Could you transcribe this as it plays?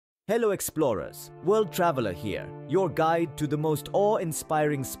Hello explorers, world traveler here, your guide to the most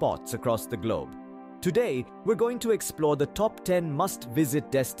awe-inspiring spots across the globe. Today, we're going to explore the top 10 must-visit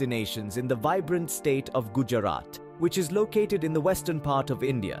destinations in the vibrant state of Gujarat, which is located in the western part of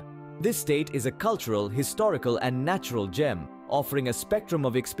India. This state is a cultural, historical and natural gem, offering a spectrum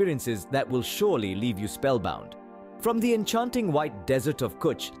of experiences that will surely leave you spellbound. From the enchanting white desert of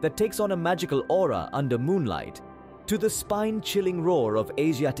Kutch that takes on a magical aura under moonlight, to the spine-chilling roar of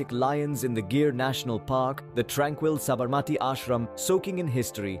Asiatic lions in the Gir National Park, the tranquil Sabarmati Ashram soaking in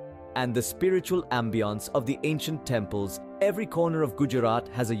history, and the spiritual ambience of the ancient temples, every corner of Gujarat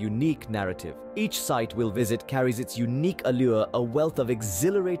has a unique narrative. Each site we'll visit carries its unique allure, a wealth of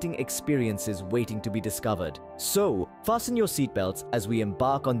exhilarating experiences waiting to be discovered. So, fasten your seatbelts as we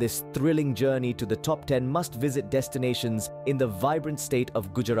embark on this thrilling journey to the top 10 must-visit destinations in the vibrant state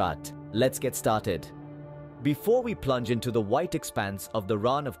of Gujarat. Let's get started. Before we plunge into the white expanse of the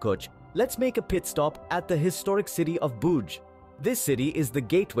Rann of Kutch, let's make a pit stop at the historic city of Bhuj. This city is the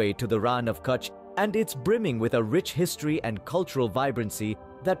gateway to the Rann of Kutch, and it's brimming with a rich history and cultural vibrancy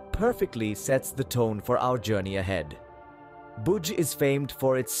that perfectly sets the tone for our journey ahead. Bhuj is famed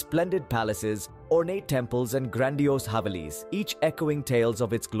for its splendid palaces, ornate temples and grandiose havelis, each echoing tales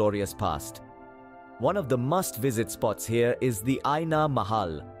of its glorious past. One of the must-visit spots here is the Aina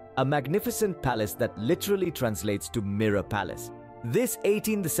Mahal, a magnificent palace that literally translates to mirror palace. This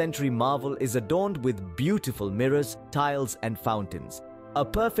 18th century marvel is adorned with beautiful mirrors, tiles and fountains, a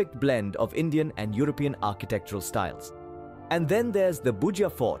perfect blend of Indian and European architectural styles. And then there's the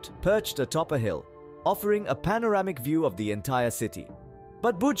Bhuja Fort, perched atop a hill, offering a panoramic view of the entire city.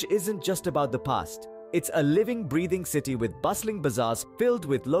 But Bhuj isn't just about the past. It's a living, breathing city with bustling bazaars filled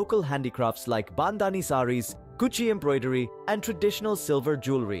with local handicrafts like bandhani saris, Kuchi embroidery, and traditional silver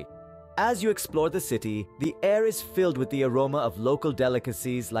jewelry. As you explore the city, the air is filled with the aroma of local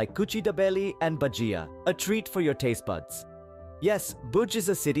delicacies like Kuchi dabeli and bhajia, a treat for your taste buds. Yes, Bhuj is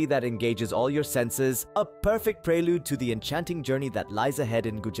a city that engages all your senses, a perfect prelude to the enchanting journey that lies ahead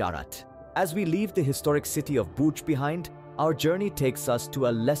in Gujarat. As we leave the historic city of Bhuj behind, our journey takes us to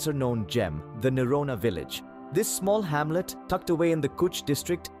a lesser-known gem, the Nirona village. This small hamlet, tucked away in the Kutch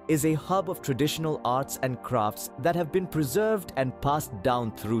district, is a hub of traditional arts and crafts that have been preserved and passed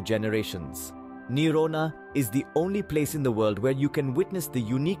down through generations. Nirona is the only place in the world where you can witness the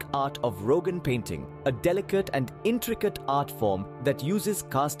unique art of Rogan painting, a delicate and intricate art form that uses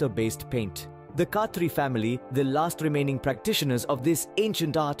castor-based paint. The Khatri family, the last remaining practitioners of this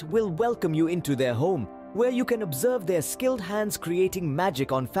ancient art, will welcome you into their home, where you can observe their skilled hands creating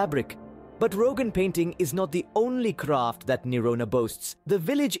magic on fabric. But Rogan painting is not the only craft that Nirona boasts. The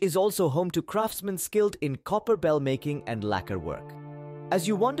village is also home to craftsmen skilled in copper bell making and lacquer work. As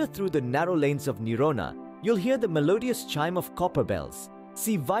you wander through the narrow lanes of Nirona, you'll hear the melodious chime of copper bells,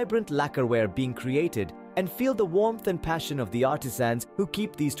 see vibrant lacquerware being created, and feel the warmth and passion of the artisans who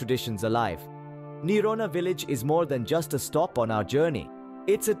keep these traditions alive. Nirona village is more than just a stop on our journey.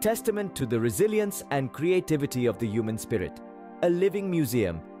 It's a testament to the resilience and creativity of the human spirit, a living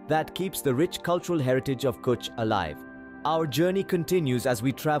museum that keeps the rich cultural heritage of Kutch alive. Our journey continues as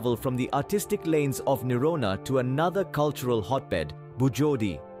we travel from the artistic lanes of Nirona to another cultural hotbed,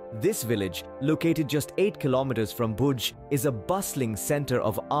 Bhujodi. This village, located just 8 kilometers from Bhuj, is a bustling center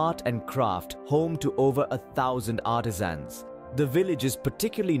of art and craft, home to over 1,000 artisans. The village is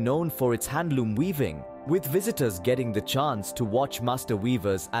particularly known for its handloom weaving, with visitors getting the chance to watch master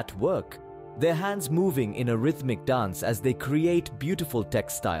weavers at work, their hands moving in a rhythmic dance as they create beautiful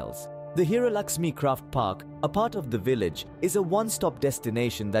textiles. The Hiralaxmi Craft Park, a part of the village, is a one-stop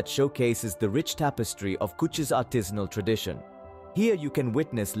destination that showcases the rich tapestry of Kutch's artisanal tradition. Here you can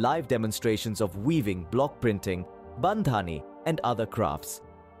witness live demonstrations of weaving, block printing, bandhani, and other crafts.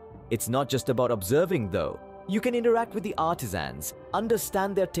 It's not just about observing though. You can interact with the artisans,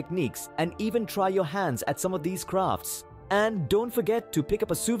 understand their techniques, and even try your hands at some of these crafts. And don't forget to pick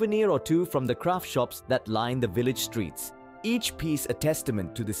up a souvenir or two from the craft shops that line the village streets, each piece a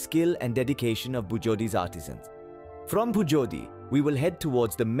testament to the skill and dedication of Bhujodi's artisans. From Bhujodi, we will head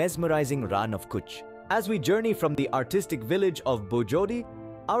towards the mesmerizing Rann of Kutch. As we journey from the artistic village of Bhujodi,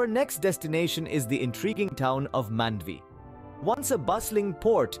 our next destination is the intriguing town of Mandvi. Once a bustling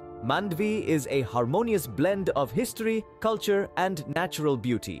port, Mandvi is a harmonious blend of history, culture, and natural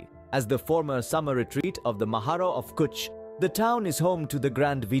beauty. As the former summer retreat of the Mahara of Kutch, the town is home to the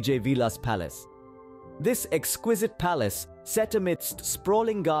Grand Vijay Vilas Palace. This exquisite palace, set amidst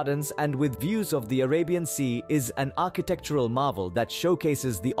sprawling gardens and with views of the Arabian Sea, is an architectural marvel that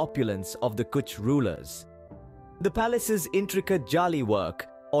showcases the opulence of the Kutch rulers. The palace's intricate jali work,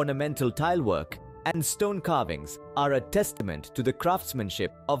 ornamental tile work, and stone carvings are a testament to the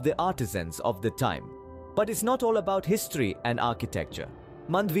craftsmanship of the artisans of the time. But it's not all about history and architecture.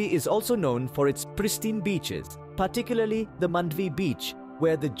 Mandvi is also known for its pristine beaches, particularly the Mandvi Beach,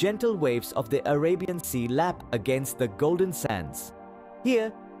 where the gentle waves of the Arabian Sea lap against the golden sands.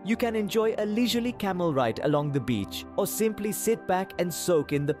 Here, you can enjoy a leisurely camel ride along the beach or simply sit back and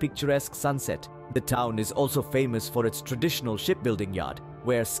soak in the picturesque sunset. The town is also famous for its traditional shipbuilding yard,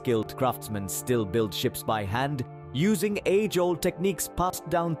 where skilled craftsmen still build ships by hand, using age-old techniques passed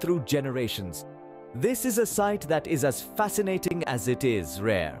down through generations. This is a site that is as fascinating as it is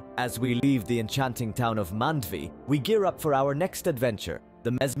rare. As we leave the enchanting town of Mandvi, we gear up for our next adventure,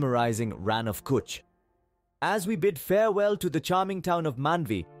 the mesmerizing Ran of Kutch. As we bid farewell to the charming town of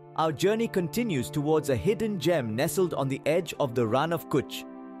Mandvi, our journey continues towards a hidden gem nestled on the edge of the Ran of Kutch,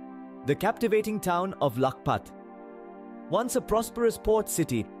 the captivating town of Lakhpat. Once a prosperous port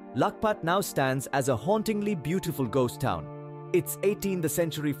city, Lakhpat now stands as a hauntingly beautiful ghost town. Its 18th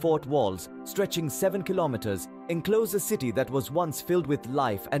century fort walls, stretching 7 kilometers, enclose a city that was once filled with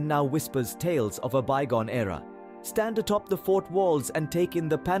life and now whispers tales of a bygone era. Stand atop the fort walls and take in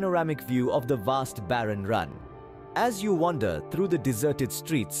the panoramic view of the vast barren Ran. As you wander through the deserted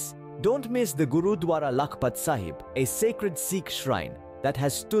streets, don't miss the Gurudwara Lakhpat Sahib, a sacred Sikh shrine that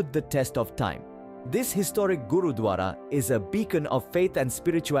has stood the test of time. This historic Gurudwara is a beacon of faith and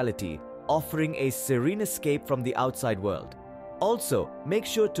spirituality, offering a serene escape from the outside world. Also, make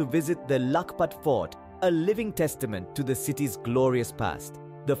sure to visit the Lakhpat Fort, a living testament to the city's glorious past.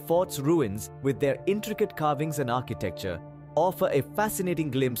 The fort's ruins, with their intricate carvings and architecture, offer a fascinating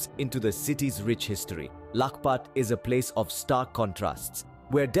glimpse into the city's rich history. Lakhpat is a place of stark contrasts,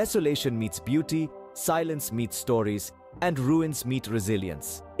 where desolation meets beauty, silence meets stories, and ruins meet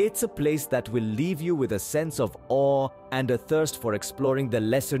resilience. It's a place that will leave you with a sense of awe and a thirst for exploring the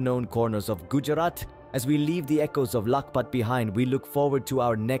lesser-known corners of Gujarat. As we leave the echoes of Lakhpat behind, we look forward to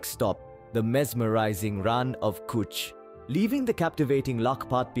our next stop, the mesmerizing Ran of Kutch. Leaving the captivating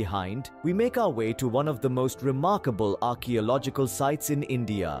Lakhpat behind, we make our way to one of the most remarkable archaeological sites in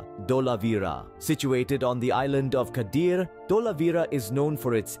India, Dholavira. Situated on the island of Kadir, Dholavira is known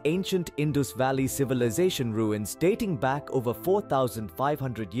for its ancient Indus Valley civilization ruins dating back over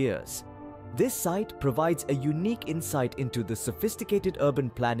 4,500 years. This site provides a unique insight into the sophisticated urban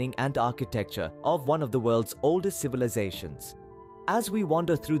planning and architecture of one of the world's oldest civilizations. As we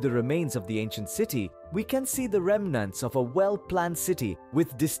wander through the remains of the ancient city, we can see the remnants of a well-planned city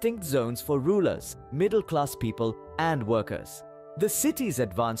with distinct zones for rulers, middle-class people, and workers. The city's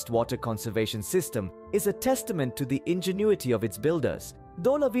advanced water conservation system is a testament to the ingenuity of its builders.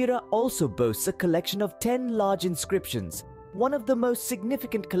 Dholavira also boasts a collection of 10 large inscriptions, one of the most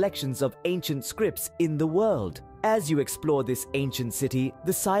significant collections of ancient scripts in the world. As you explore this ancient city,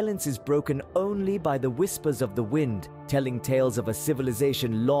 the silence is broken only by the whispers of the wind, telling tales of a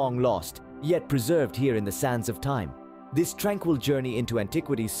civilization long lost, yet preserved here in the sands of time. This tranquil journey into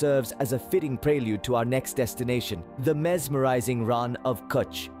antiquity serves as a fitting prelude to our next destination, the mesmerizing Ran of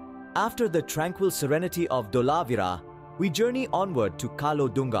Kutch. After the tranquil serenity of Dholavira, we journey onward to Kalo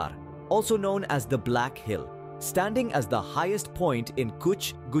Dungar, also known as the Black Hill. Standing as the highest point in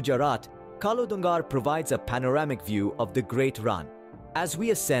Kutch, Gujarat, Kalo Dungar provides a panoramic view of the Great Ran. As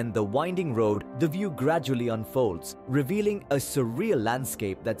we ascend the winding road, the view gradually unfolds, revealing a surreal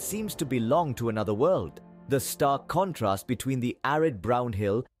landscape that seems to belong to another world. The stark contrast between the arid brown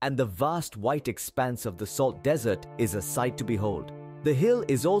hill and the vast white expanse of the salt desert is a sight to behold. The hill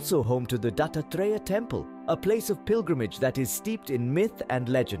is also home to the Dattatreya temple, a place of pilgrimage that is steeped in myth and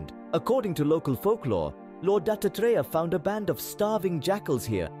legend. According to local folklore, Lord Dattatreya found a band of starving jackals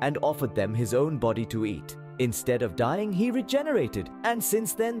here and offered them his own body to eat. Instead of dying, he regenerated, and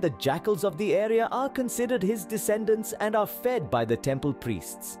since then the jackals of the area are considered his descendants and are fed by the temple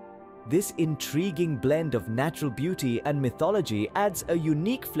priests. This intriguing blend of natural beauty and mythology adds a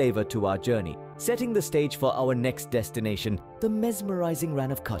unique flavor to our journey, setting the stage for our next destination, the mesmerizing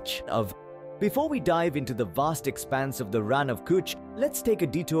Ran of Kutch. Before we dive into the vast expanse of the Ran of Kutch, let's take a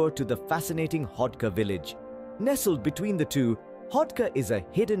detour to the fascinating Hodka village. Nestled between the two, Hodka is a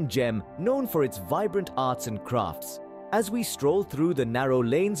hidden gem known for its vibrant arts and crafts. As we stroll through the narrow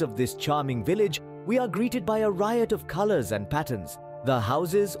lanes of this charming village, we are greeted by a riot of colors and patterns. The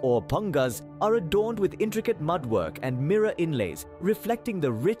houses, or pangas, are adorned with intricate mudwork and mirror inlays, reflecting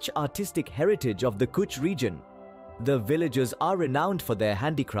the rich artistic heritage of the Kutch region. The villagers are renowned for their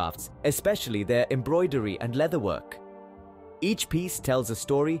handicrafts, especially their embroidery and leatherwork. Each piece tells a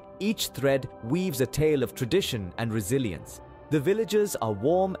story, each thread weaves a tale of tradition and resilience. The villagers are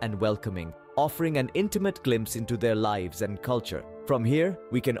warm and welcoming, offering an intimate glimpse into their lives and culture. From here,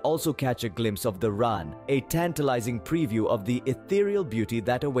 we can also catch a glimpse of the Ran, a tantalizing preview of the ethereal beauty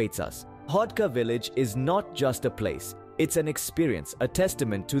that awaits us. Dwarka village is not just a place, it's an experience, a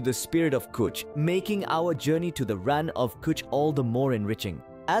testament to the spirit of Kutch, making our journey to the Ran of Kutch all the more enriching.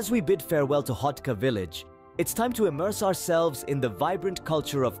 As we bid farewell to Dwarka village, it's time to immerse ourselves in the vibrant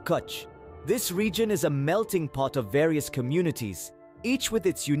culture of Kutch. This region is a melting pot of various communities, each with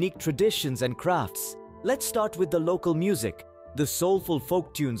its unique traditions and crafts. Let's start with the local music, the soulful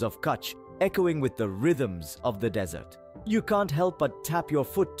folk tunes of Kutch, echoing with the rhythms of the desert. You can't help but tap your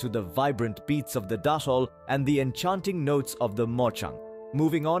foot to the vibrant beats of the dashol and the enchanting notes of the mochang.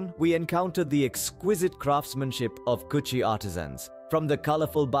 Moving on, we encounter the exquisite craftsmanship of Kutchi artisans. From the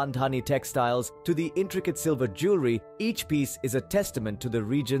colorful bandhani textiles to the intricate silver jewelry, each piece is a testament to the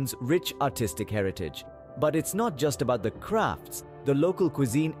region's rich artistic heritage. But it's not just about the crafts, the local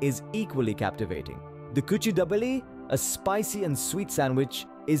cuisine is equally captivating. The Kutchi dabeli, a spicy and sweet sandwich,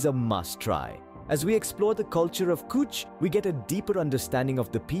 is a must-try. As we explore the culture of Kutch, we get a deeper understanding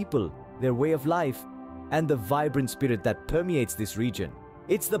of the people, their way of life, and the vibrant spirit that permeates this region.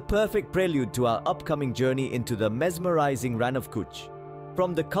 It's the perfect prelude to our upcoming journey into the mesmerizing Ran of Kutch.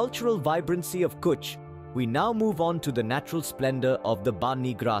 From the cultural vibrancy of Kutch, we now move on to the natural splendor of the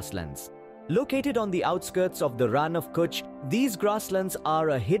Bani grasslands. Located on the outskirts of the Ran of Kutch, these grasslands are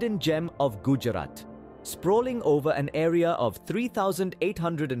a hidden gem of Gujarat. Sprawling over an area of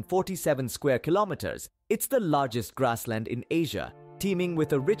 3,847 square kilometers, it's the largest grassland in Asia, teeming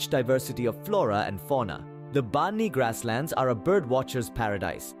with a rich diversity of flora and fauna. The Bani grasslands are a birdwatcher's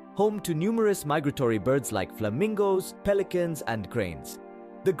paradise, home to numerous migratory birds like flamingos, pelicans, and cranes.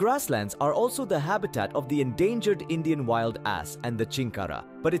 The grasslands are also the habitat of the endangered Indian wild ass and the chinkara.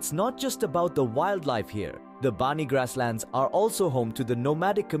 But it's not just about the wildlife here. The Bani grasslands are also home to the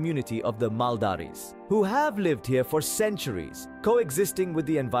nomadic community of the Maldaris, who have lived here for centuries, coexisting with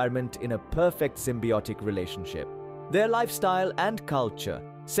the environment in a perfect symbiotic relationship. Their lifestyle and culture,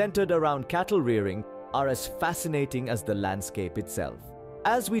 centered around cattle rearing, are as fascinating as the landscape itself.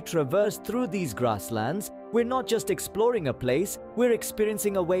 As we traverse through these grasslands, we're not just exploring a place, we're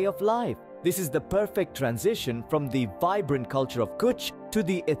experiencing a way of life. This is the perfect transition from the vibrant culture of Kutch to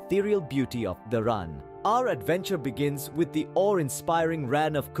the ethereal beauty of the Ran. Our adventure begins with the awe-inspiring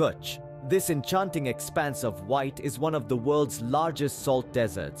Ran of Kutch. This enchanting expanse of white is one of the world's largest salt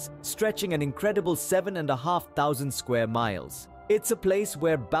deserts, stretching an incredible 7,500 square miles. It's a place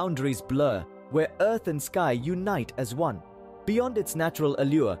where boundaries blur, where earth and sky unite as one. Beyond its natural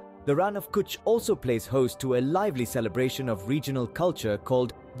allure, the Ran of Kutch also plays host to a lively celebration of regional culture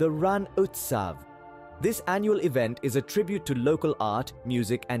called the Ran Utsav. This annual event is a tribute to local art,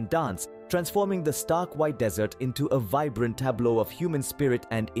 music, and dance, transforming the stark white desert into a vibrant tableau of human spirit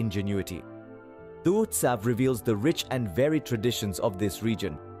and ingenuity. The Utsav reveals the rich and varied traditions of this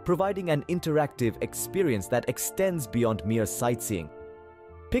region, providing an interactive experience that extends beyond mere sightseeing.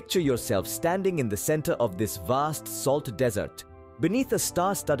 Picture yourself standing in the center of this vast salt desert, beneath a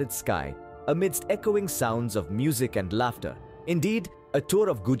star-studded sky, amidst echoing sounds of music and laughter. Indeed, a tour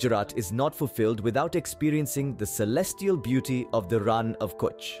of Gujarat is not fulfilled without experiencing the celestial beauty of the Ran of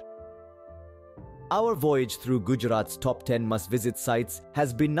Kutch. Our voyage through Gujarat's top 10 must-visit sites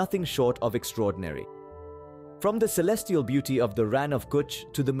has been nothing short of extraordinary. From the celestial beauty of the Ran of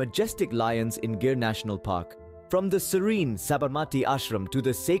Kutch to the majestic lions in Gir National Park, from the serene Sabarmati Ashram to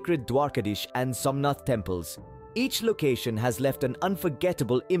the sacred Dwarkadish and Somnath temples, each location has left an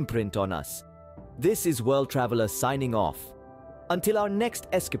unforgettable imprint on us. This is World Traveler signing off. Until our next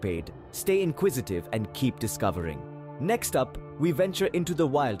escapade, stay inquisitive and keep discovering. Next up, we venture into the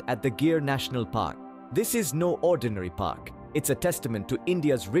wild at the Gir National Park. This is no ordinary park. It's a testament to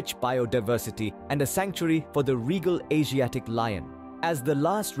India's rich biodiversity and a sanctuary for the regal Asiatic lion. As the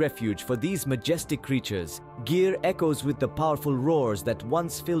last refuge for these majestic creatures, Gir echoes with the powerful roars that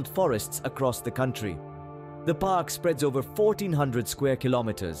once filled forests across the country. The park spreads over 1,400 square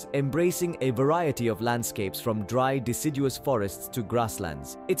kilometers, embracing a variety of landscapes from dry, deciduous forests to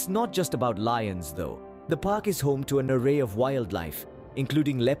grasslands. It's not just about lions, though. The park is home to an array of wildlife,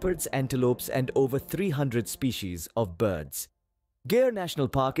 including leopards, antelopes, and over 300 species of birds. Gir National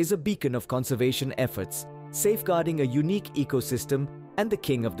Park is a beacon of conservation efforts, safeguarding a unique ecosystem and the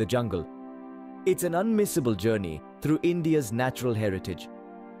king of the jungle. It's an unmissable journey through India's natural heritage,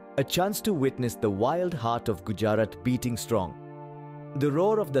 a chance to witness the wild heart of Gujarat beating strong. The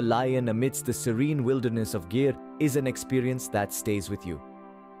roar of the lion amidst the serene wilderness of Gir is an experience that stays with you.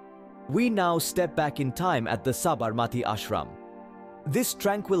 We now step back in time at the Sabarmati Ashram. This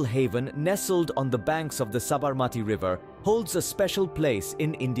tranquil haven, nestled on the banks of the Sabarmati River, holds a special place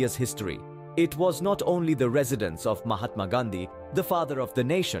in India's history. It was not only the residence of Mahatma Gandhi, the father of the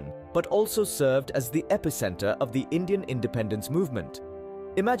nation, but also served as the epicenter of the Indian independence movement.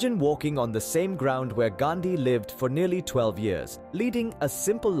 Imagine walking on the same ground where Gandhi lived for nearly 12 years, leading a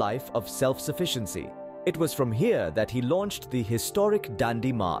simple life of self-sufficiency. It was from here that he launched the historic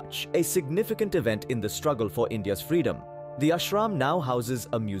Dandi March, a significant event in the struggle for India's freedom. The ashram now houses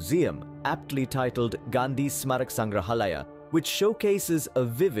a museum, aptly titled Gandhi Smarak Sangrahalaya, which showcases a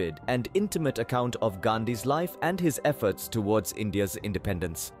vivid and intimate account of Gandhi's life and his efforts towards India's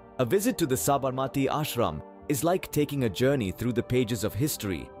independence. A visit to the Sabarmati ashram is like taking a journey through the pages of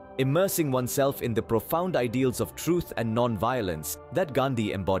history, immersing oneself in the profound ideals of truth and non-violence that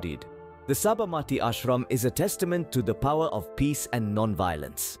Gandhi embodied. The Sabarmati ashram is a testament to the power of peace and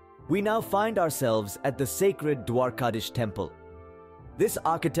non-violence. We now find ourselves at the sacred Dwarka Beach temple. This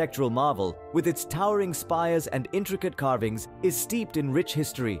architectural marvel, with its towering spires and intricate carvings, is steeped in rich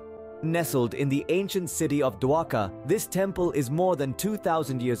history. Nestled in the ancient city of Dwarka, this temple is more than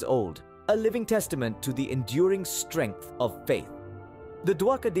 2,000 years old, a living testament to the enduring strength of faith. The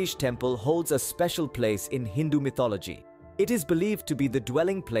Dwarka Beach temple holds a special place in Hindu mythology. It is believed to be the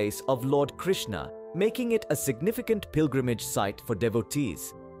dwelling place of Lord Krishna, making it a significant pilgrimage site for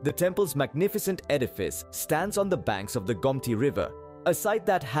devotees. The temple's magnificent edifice stands on the banks of the Gomti River, a site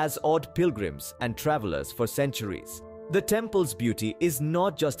that has awed pilgrims and travelers for centuries. The temple's beauty is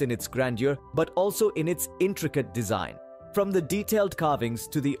not just in its grandeur, but also in its intricate design. From the detailed carvings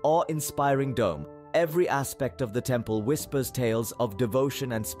to the awe-inspiring dome, every aspect of the temple whispers tales of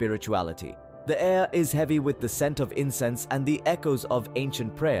devotion and spirituality. The air is heavy with the scent of incense and the echoes of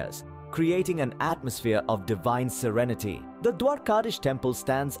ancient prayers, creating an atmosphere of divine serenity. The Dwarka Beach temple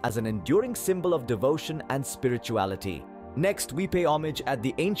stands as an enduring symbol of devotion and spirituality. Next, we pay homage at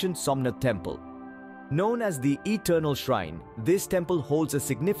the ancient Somnath temple. Known as the Eternal Shrine, this temple holds a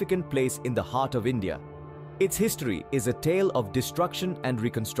significant place in the heart of India. Its history is a tale of destruction and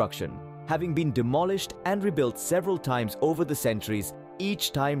reconstruction, having been demolished and rebuilt several times over the centuries,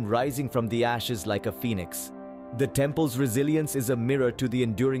 each time rising from the ashes like a phoenix. The temple's resilience is a mirror to the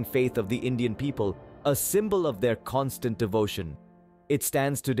enduring faith of the Indian people, a symbol of their constant devotion. It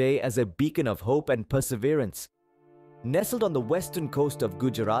stands today as a beacon of hope and perseverance. Nestled on the western coast of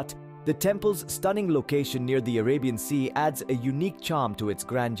Gujarat, the temple's stunning location near the Arabian Sea adds a unique charm to its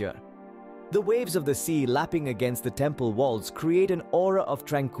grandeur. The waves of the sea lapping against the temple walls create an aura of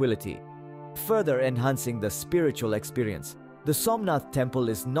tranquility, further enhancing the spiritual experience. The Somnath temple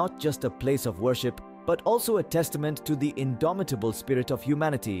is not just a place of worship, but also a testament to the indomitable spirit of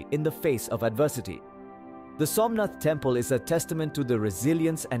humanity in the face of adversity. The Somnath temple is a testament to the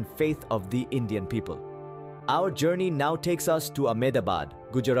resilience and faith of the Indian people. Our journey now takes us to Ahmedabad,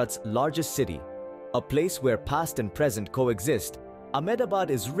 Gujarat's largest city. A place where past and present coexist,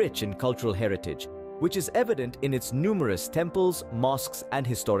 Ahmedabad is rich in cultural heritage, which is evident in its numerous temples, mosques, and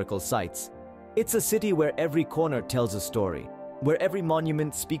historical sites. It's a city where every corner tells a story, where every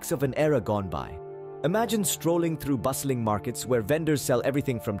monument speaks of an era gone by. Imagine strolling through bustling markets where vendors sell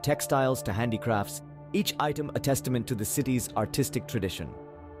everything from textiles to handicrafts, each item a testament to the city's artistic tradition.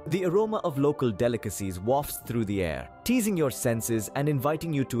 The aroma of local delicacies wafts through the air, teasing your senses and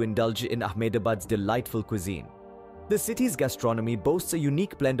inviting you to indulge in Ahmedabad's delightful cuisine. The city's gastronomy boasts a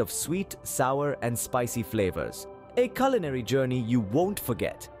unique blend of sweet, sour, and spicy flavors, a culinary journey you won't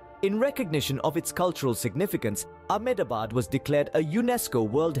forget. In recognition of its cultural significance, Ahmedabad was declared a UNESCO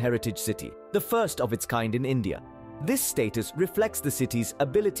World Heritage Site, the first of its kind in India. This status reflects the city's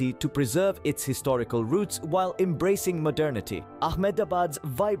ability to preserve its historical roots while embracing modernity. Ahmedabad's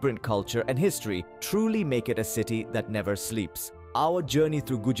vibrant culture and history truly make it a city that never sleeps. Our journey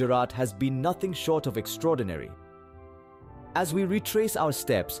through Gujarat has been nothing short of extraordinary. As we retrace our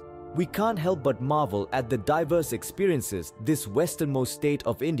steps, we can't help but marvel at the diverse experiences this westernmost state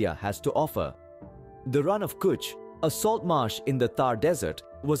of India has to offer. The Run of Kutch, a salt marsh in the Thar Desert,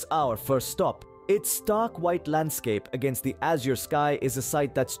 was our first stop. Its stark white landscape against the azure sky is a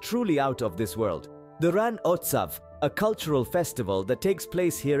sight that's truly out of this world. The Ran Utsav, a cultural festival that takes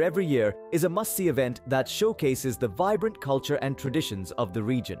place here every year, is a must-see event that showcases the vibrant culture and traditions of the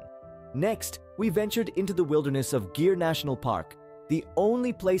region. Next, we ventured into the wilderness of Gir National Park, the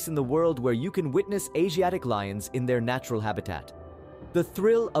only place in the world where you can witness Asiatic lions in their natural habitat. The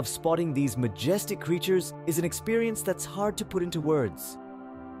thrill of spotting these majestic creatures is an experience that's hard to put into words.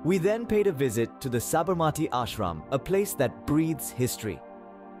 We then paid a visit to the Sabarmati Ashram, a place that breathes history.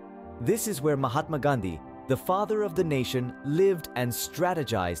 This is where Mahatma Gandhi, the father of the nation, lived and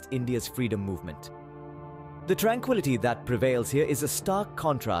strategized India's freedom movement. The tranquility that prevails here is a stark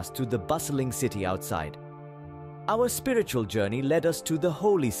contrast to the bustling city outside. Our spiritual journey led us to the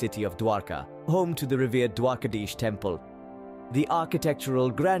holy city of Dwarka, home to the revered Dwarka Beach temple. The architectural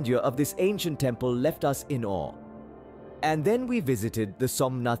grandeur of this ancient temple left us in awe. And then we visited the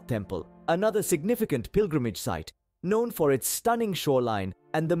Somnath Temple, another significant pilgrimage site, known for its stunning shoreline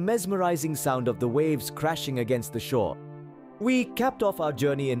and the mesmerizing sound of the waves crashing against the shore. We capped off our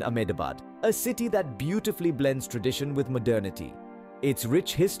journey in Ahmedabad, a city that beautifully blends tradition with modernity. Its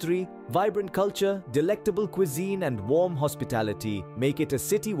rich history, vibrant culture, delectable cuisine, and warm hospitality make it a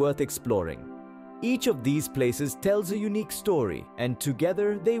city worth exploring. Each of these places tells a unique story, and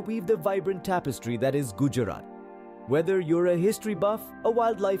together they weave the vibrant tapestry that is Gujarat. Whether you're a history buff, a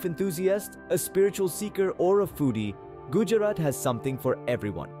wildlife enthusiast, a spiritual seeker, or a foodie, Gujarat has something for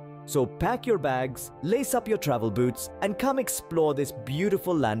everyone. So pack your bags, lace up your travel boots, and come explore this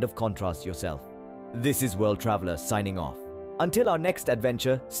beautiful land of contrast yourself. This is World Traveler signing off. Until our next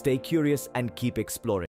adventure, stay curious and keep exploring.